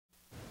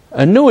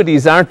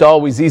Annuities aren't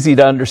always easy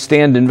to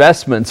understand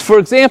investments. For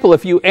example,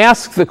 if you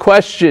ask the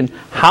question,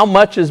 how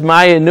much is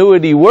my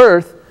annuity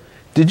worth?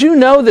 Did you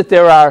know that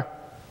there are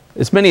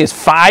as many as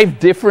 5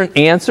 different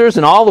answers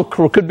and all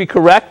could be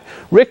correct?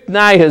 Rick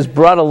Nye has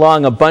brought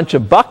along a bunch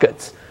of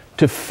buckets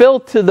to fill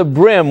to the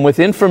brim with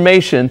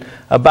information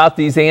about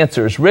these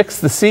answers. Rick's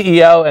the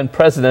CEO and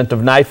president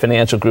of Nye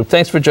Financial Group.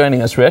 Thanks for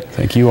joining us, Rick.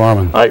 Thank you,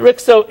 Armin. All right, Rick,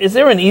 so is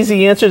there an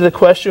easy answer to the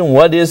question,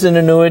 what is an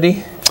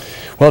annuity?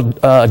 Well,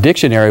 a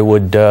dictionary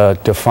would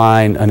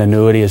define an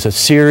annuity as a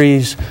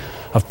series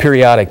of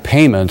periodic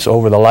payments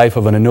over the life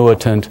of an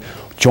annuitant,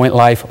 joint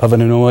life of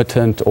an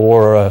annuitant,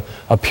 or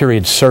a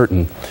period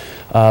certain.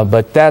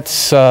 But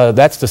that's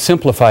the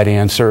simplified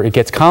answer. It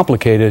gets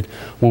complicated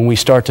when we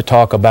start to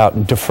talk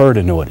about deferred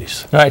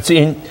annuities. All right,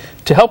 so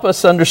to help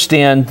us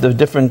understand the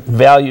different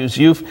values,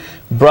 you've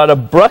brought a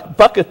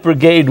bucket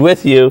brigade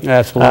with you.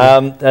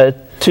 Absolutely.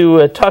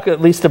 To talk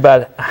at least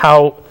about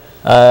how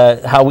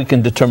we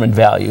can determine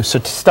value. So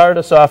to start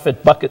us off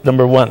at bucket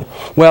number 1.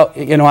 Well,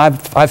 you know,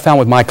 I've found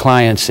with my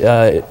clients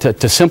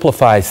to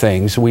simplify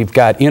things, we've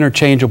got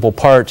interchangeable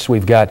parts,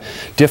 we've got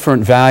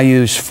different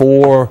values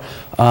for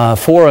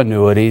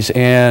annuities,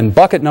 and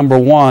bucket number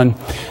 1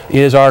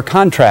 is our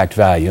contract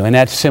value, and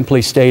that's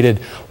simply stated,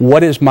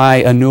 what is my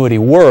annuity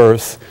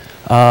worth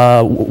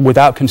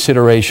without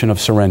consideration of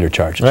surrender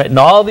charges. Right, and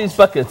all these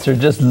buckets are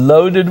just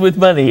loaded with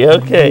money.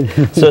 Okay,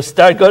 so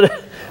go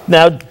to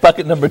now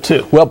bucket number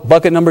 2. Well,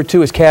 bucket number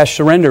 2 is cash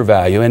surrender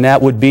value, and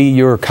that would be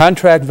your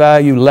contract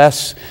value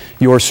less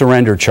your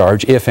surrender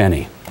charge, if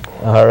any.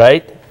 All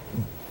right.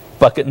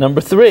 Bucket number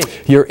 3.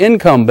 Your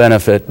income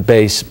benefit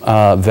base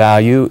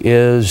value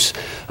is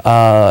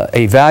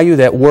a value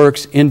that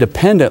works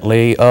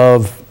independently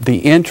of the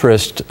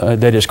interest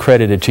that is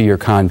credited to your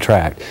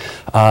contract.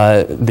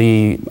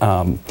 The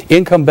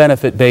income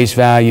benefit base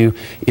value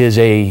is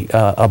a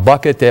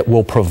bucket that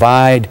will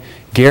provide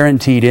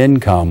guaranteed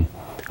income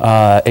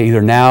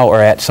either now or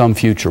at some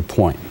future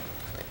point.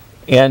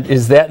 And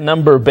is that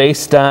number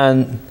based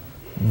on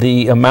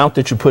the amount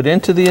that you put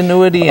into the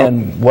annuity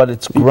and what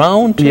it's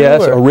grown to?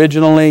 Yes,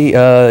 originally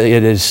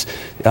it is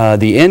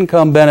the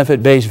income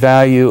benefit base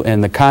value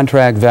and the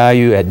contract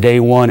value at day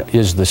 1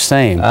 is the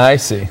same. I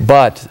see.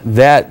 But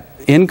that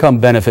income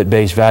benefit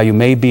base value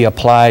may be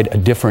applied a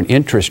different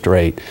interest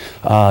rate.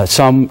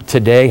 Some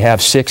today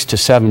have 6 to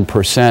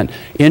 7%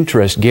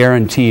 interest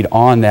guaranteed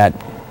on that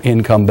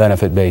income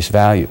benefit base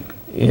value.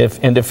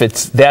 If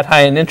it's that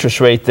high an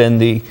interest rate, then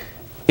the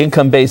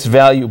income-based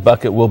value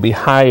bucket will be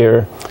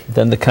higher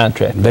than the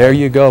contract value. There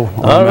you go.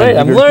 All right,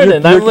 I'm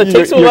learning. It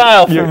takes a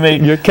while for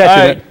me. You're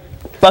catching it.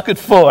 Bucket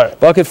 4.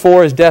 Bucket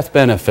 4 is death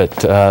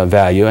benefit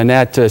value, and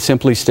that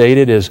simply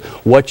stated is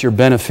what your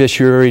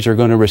beneficiaries are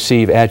going to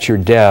receive at your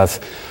death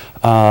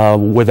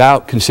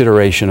without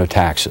consideration of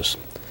taxes.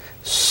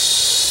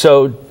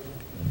 So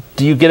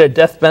do you get a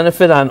death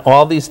benefit on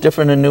all these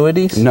different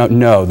annuities?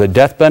 No. The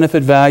death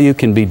benefit value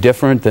can be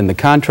different than the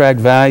contract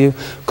value,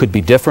 could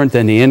be different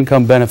than the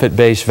income benefit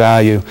base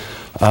value,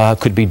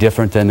 could be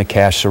different than the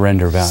cash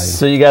surrender value.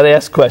 So you got to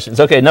ask questions.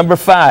 Okay, number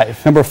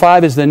 5. Number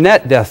 5 is the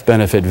net death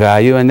benefit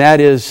value, and that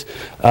is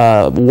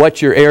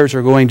what your heirs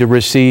are going to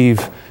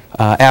receive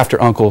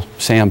after Uncle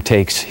Sam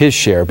takes his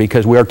share,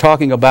 because we are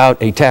talking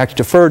about a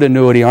tax-deferred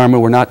annuity, Armin.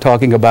 We're not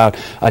talking about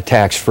a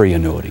tax-free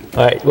annuity.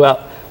 All right,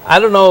 well, I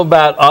don't know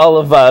about all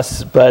of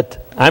us,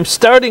 but I'm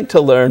starting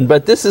to learn,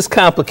 but this is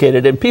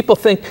complicated, and people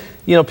think,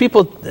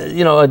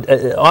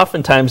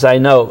 oftentimes I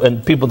know,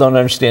 and people don't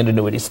understand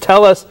annuities.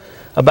 Tell us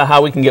about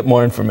how we can get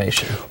more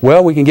information.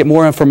 Well, we can get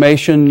more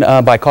information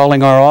by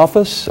calling our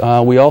office.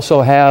 We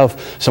also have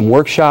some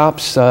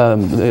workshops.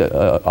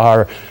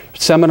 Our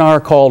seminar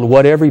called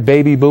What Every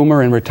Baby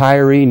Boomer and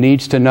Retiree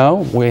Needs to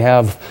Know. We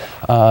have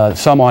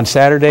some on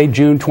Saturday,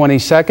 June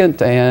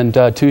 22nd, and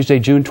Tuesday,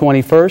 June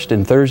 21st,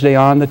 and Thursday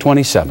on the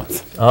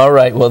 27th. All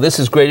right. Well, this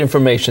is great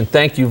information.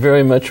 Thank you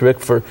very much, Rick,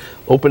 for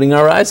opening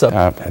our eyes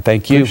up.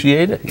 Thank you.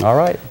 Appreciate it. All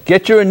right.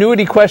 Get your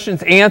annuity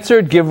questions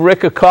answered. Give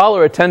Rick a call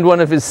or attend one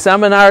of his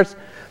seminars.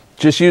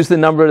 Just use the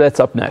number that's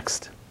up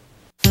next.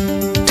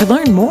 To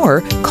learn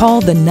more,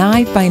 call the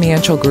Nye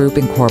Financial Group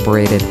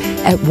Incorporated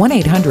at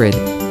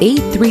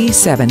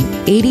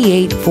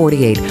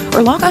 1-800-837-8848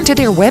 or log on to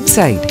their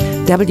website,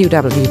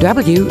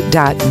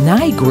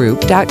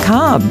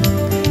 www.nygroup.com.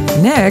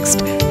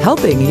 Next,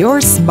 helping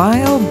your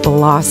smile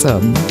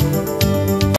blossom.